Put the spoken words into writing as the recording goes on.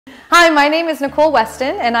Hi, my name is Nicole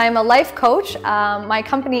Weston and I'm a life coach. My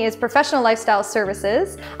company is Professional Lifestyle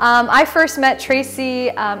Services. I first met Tracy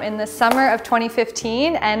in the summer of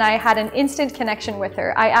 2015 and I had an instant connection with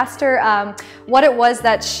her. I asked her what it was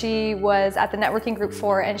that she was at the networking group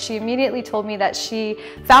for, and she immediately told me that she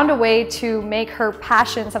found a way to make her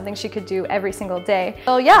passion something she could do every single day.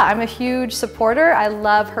 So yeah, I'm a huge supporter. I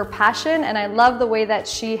love her passion and I love the way that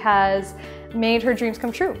she has made her dreams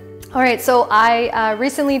come true. All right, so I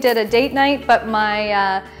recently did a date night, but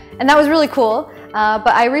and that was really cool. But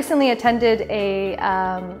I recently attended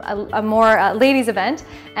a more ladies event,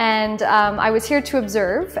 and I was here to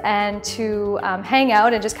observe and to hang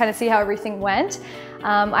out and just kind of see how everything went.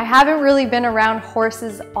 I haven't really been around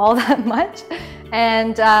horses all that much,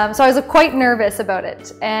 and so I was quite nervous about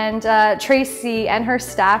it. And Tracy and her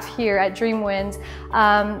staff here at Dreamwinds,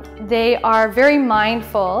 they are very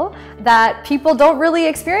mindful that people don't really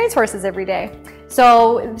experience horses every day.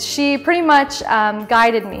 So she pretty much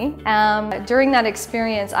guided me. During that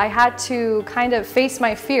experience, I had to kind of face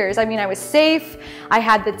my fears. I mean, I was safe, I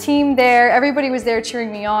had the team there, everybody was there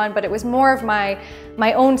cheering me on, but it was more of my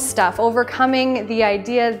own stuff, overcoming the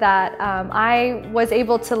idea that I was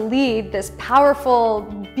able to lead this powerful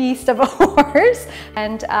beast of a horse.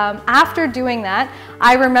 And after doing that,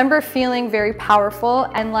 I remember feeling very powerful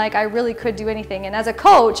and like I really could do anything. And as a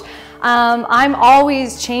coach, I'm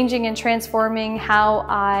always changing and transforming how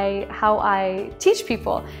I teach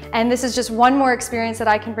people. And this is just one more experience that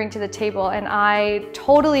I can bring to the table. And I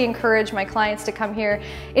totally encourage my clients to come here.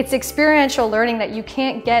 It's experiential learning that you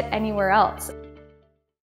can't get anywhere else.